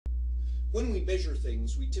When we measure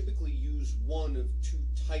things, we typically use one of two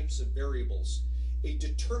types of variables. A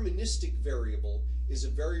deterministic variable is a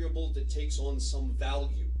variable that takes on some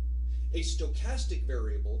value. A stochastic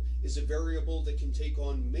variable is a variable that can take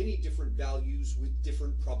on many different values with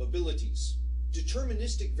different probabilities.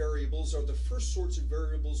 Deterministic variables are the first sorts of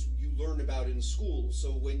variables you learn about in school.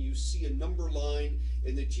 So when you see a number line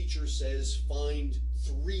and the teacher says find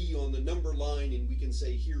 3 on the number line, and we can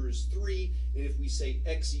say here is 3, and if we say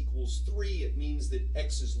x equals 3, it means that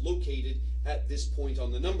x is located at this point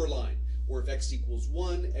on the number line. Or if x equals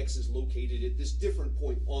 1, x is located at this different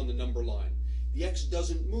point on the number line. The x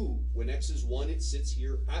doesn't move. When x is 1, it sits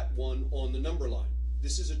here at 1 on the number line.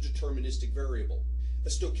 This is a deterministic variable. A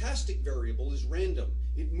stochastic variable is random.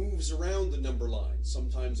 It moves around the number line.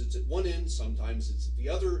 Sometimes it's at one end, sometimes it's at the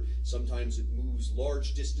other, sometimes it moves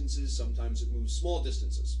large distances, sometimes it moves small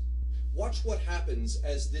distances. Watch what happens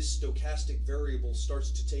as this stochastic variable starts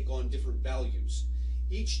to take on different values.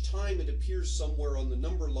 Each time it appears somewhere on the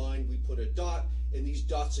number line, we put a dot, and these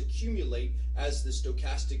dots accumulate as the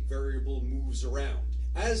stochastic variable moves around.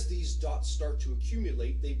 As these dots start to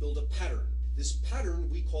accumulate, they build a pattern. This pattern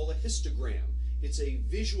we call a histogram. It's a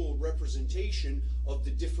visual representation of the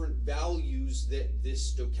different values that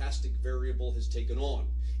this stochastic variable has taken on.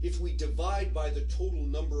 If we divide by the total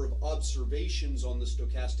number of observations on the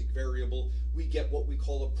stochastic variable, we get what we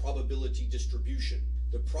call a probability distribution.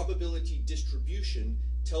 The probability distribution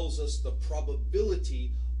tells us the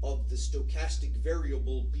probability of the stochastic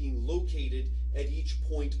variable being located at each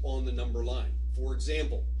point on the number line. For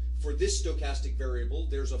example, for this stochastic variable,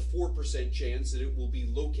 there's a 4% chance that it will be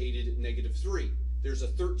located at -3. There's a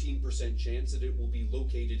 13% chance that it will be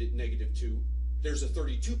located at -2. There's a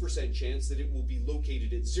 32% chance that it will be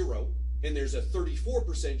located at 0. And there's a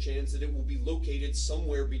 34% chance that it will be located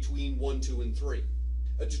somewhere between 1, 2, and 3.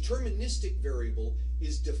 A deterministic variable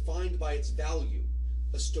is defined by its value.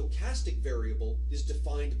 A stochastic variable is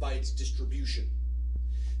defined by its distribution.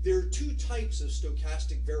 There are two types of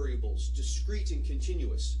stochastic variables, discrete and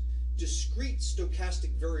continuous. Discrete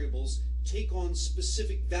stochastic variables take on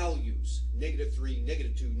specific values, -3,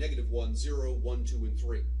 -2, -1, 0, 1, 2, and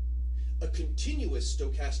 3. A continuous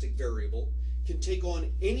stochastic variable can take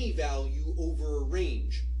on any value over a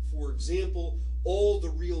range. For example, all the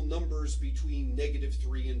real numbers between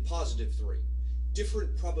 -3 and +3.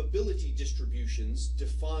 Different probability distributions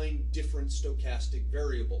define different stochastic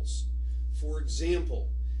variables. For example,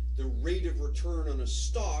 the rate of return on a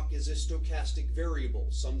stock is a stochastic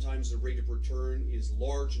variable. Sometimes the rate of return is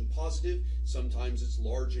large and positive, sometimes it's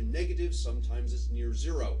large and negative, sometimes it's near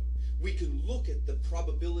 0. We can look at the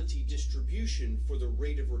probability distribution for the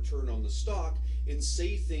rate of return on the stock and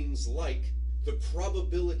say things like the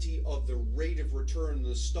probability of the rate of return on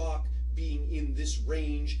the stock being in this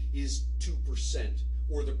range is 2%,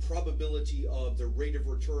 or the probability of the rate of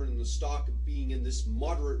return on the stock being in this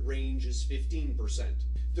moderate range is 15%.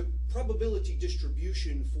 The probability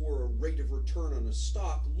distribution for a rate of return on a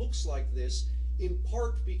stock looks like this, in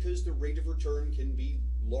part because the rate of return can be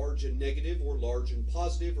large and negative, or large and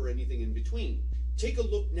positive, or anything in between. Take a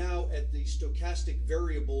look now at the stochastic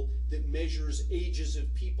variable that measures ages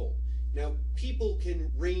of people. Now, people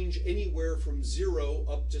can range anywhere from 0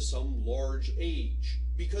 up to some large age.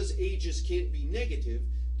 Because ages can't be negative,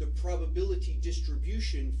 the probability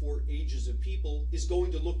distribution for ages of people is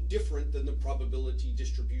going to look different than the probability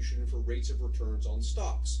distribution for rates of returns on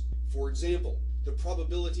stocks. For example, the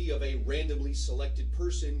probability of a randomly selected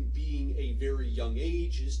person being a very young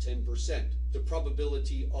age is 10%. The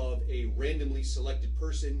probability of a randomly selected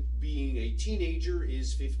person being a teenager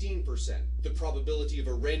is 15%. The probability of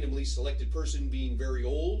a randomly selected person being very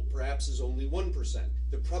old perhaps is only 1%.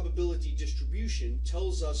 The probability distribution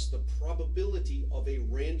tells us the probability of a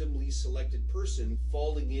randomly selected person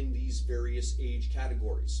falling in these various age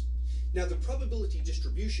categories. Now, the probability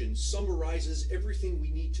distribution summarizes everything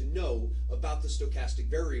we need to know about the stochastic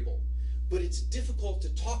variable, but it's difficult to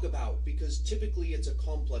talk about because typically it's a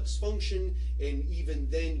complex function, and even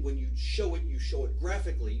then when you show it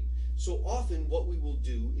graphically. So often what we will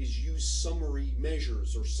do is use summary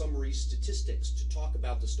measures or summary statistics to talk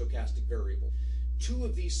about the stochastic variable. Two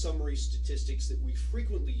of these summary statistics that we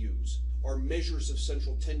frequently use are measures of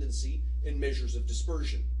central tendency and measures of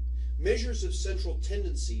dispersion. Measures of central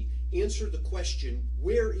tendency answer the question,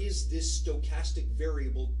 where is this stochastic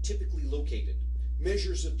variable typically located?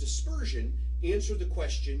 Measures of dispersion answer the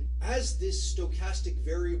question, as this stochastic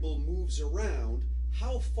variable moves around,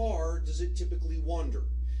 how far does it typically wander?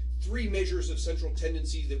 Three measures of central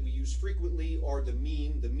tendency that we use frequently are the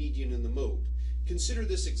mean, the median, and the mode. Consider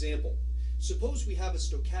this example. Suppose we have a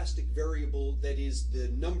stochastic variable that is the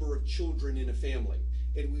number of children in a family.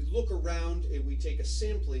 and we look around and we take a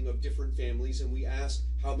sampling of different families and we ask,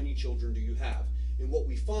 how many children do you have? And what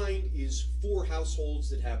we find is 4 households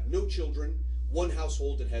that have no children, 1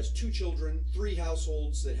 household that has 2 children, 3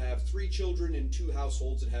 households that have 3 children, and 2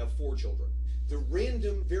 households that have 4 children. The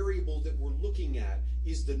random variable that we're looking at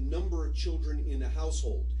is the number of children in a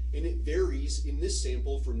household, and it varies in this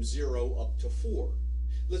sample from 0 up to 4.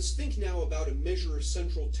 Let's think now about a measure of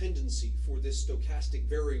central tendency for this stochastic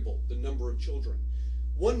variable, the number of children.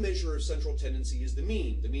 One measure of central tendency is the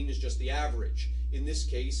mean. The mean is just the average. In this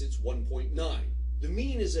case, it's 1.9. The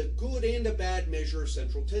mean is a good and a bad measure of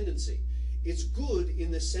central tendency. It's good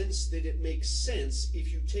in the sense that it makes sense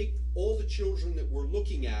if you take all the children that we're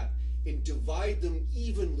looking at and divide them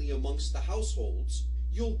evenly amongst the households,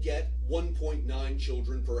 you'll get 1.9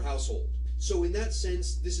 children per household. So in that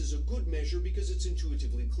sense, this is a good measure because it's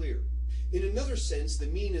intuitively clear. In another sense, the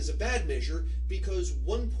mean is a bad measure because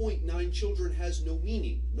 1.9 children has no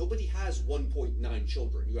meaning. Nobody has 1.9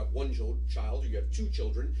 children. You have 1 child, or you have 2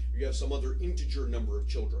 children, or you have some other integer number of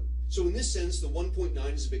children. So in this sense, the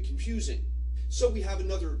 1.9 is a bit confusing. So we have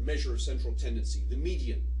another measure of central tendency, the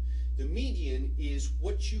median. The median is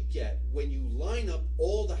what you get when you line up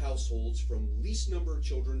all the households from least number of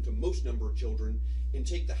children to most number of children and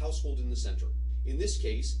take the household in the center. In this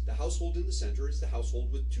case, the household in the center is the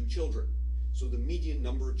household with 2 children. So the median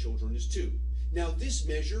number of children is 2. Now this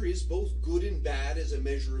measure is both good and bad as a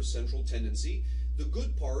measure of central tendency. The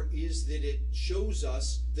good part is that it shows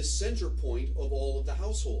us the center point of all of the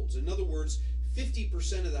households. In other words,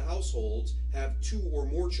 50% of the households have 2 or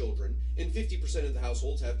more children, and 50% of the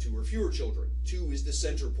households have 2 or fewer children. 2 is the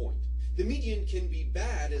center point. The median can be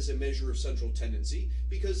bad as a measure of central tendency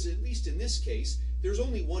because, at least in this case, there's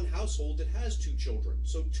only 1 household that has 2 children,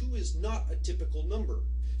 so 2 is not a typical number.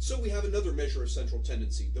 So we have another measure of central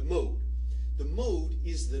tendency, the mode. The mode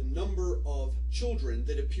is the number of children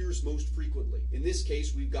that appears most frequently. In this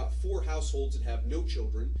case, we've got 4 households that have no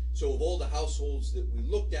children. So of all the households that we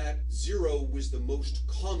looked at, 0 was the most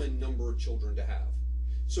common number of children to have.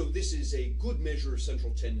 So this is a good measure of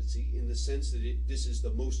central tendency in the sense that this is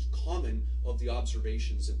the most common of the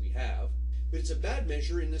observations that we have. But it's a bad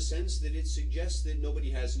measure in the sense that it suggests that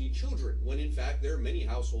nobody has any children, when in fact there are many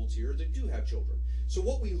households here that do have children. So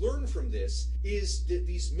what we learn from this is that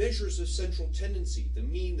these measures of central tendency, the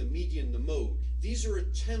mean, the median, the mode, these are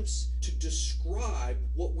attempts to describe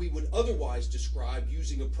what we would otherwise describe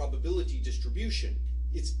using a probability distribution.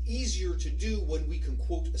 It's easier to do when we can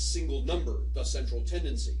quote a single number, the central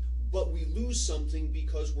tendency. But we lose something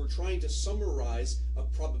because we're trying to summarize a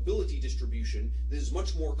probability distribution that is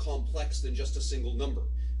much more complex than just a single number.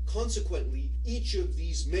 Consequently, each of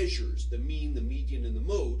these measures, the mean, the median, and the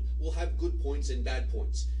mode, will have good points and bad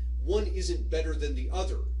points. One isn't better than the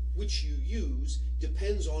other. Which you use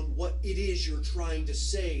depends on what it is you're trying to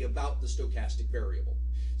say about the stochastic variable.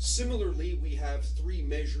 Similarly, we have 3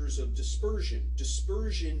 measures of dispersion.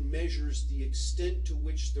 Dispersion measures the extent to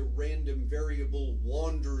which the random variable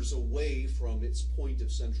wanders away from its point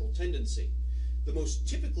of central tendency. The most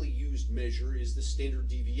typically used measure is the standard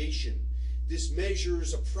deviation. This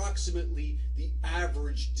measures approximately the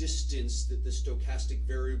average distance that the stochastic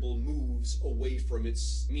variable moves away from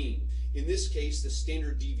its mean. In this case, the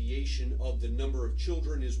standard deviation of the number of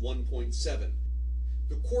children is 1.7.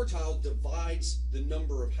 The quartile divides the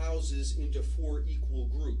number of houses into 4 equal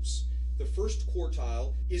groups. The first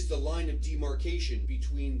quartile is the line of demarcation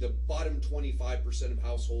between the bottom 25% of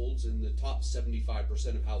households and the top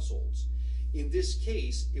 75% of households. In this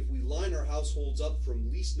case, if we line our households up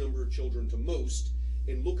from least number of children to most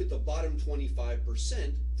and look at the bottom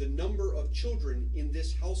 25%, the number of children in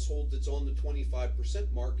this household that's on the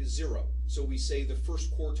 25% mark is 0. So we say the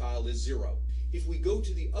first quartile is 0. If we go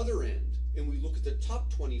to the other end and we look at the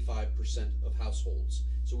top 25% of households,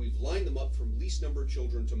 so we've lined them up from least number of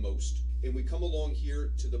children to most, and we come along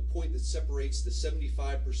here to the point that separates the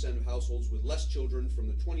 75% of households with less children from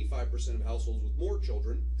the 25% of households with more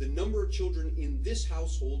children, the number of children in this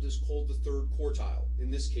household is called the third quartile.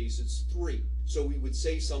 In this case, it's 3. So we would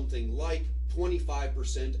say something like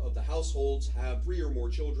 25% of the households have 3 or more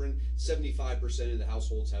children, 75% of the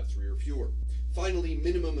households have 3 or fewer. Finally,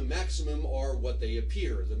 minimum and maximum are what they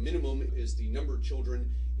appear. The minimum is the number of children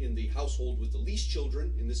in the household with the least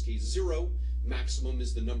children, in this case 0. Maximum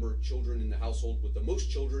is the number of children in the household with the most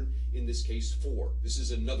children, in this case 4. This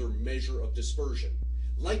is another measure of dispersion.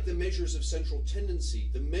 Like the measures of central tendency,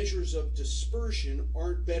 the measures of dispersion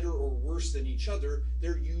aren't better or worse than each other.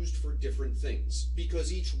 They're used for different things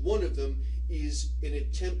because each one of them is an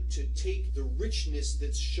attempt to take the richness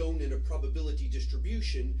that's shown in a probability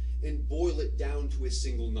distribution and boil it down to a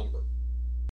single number.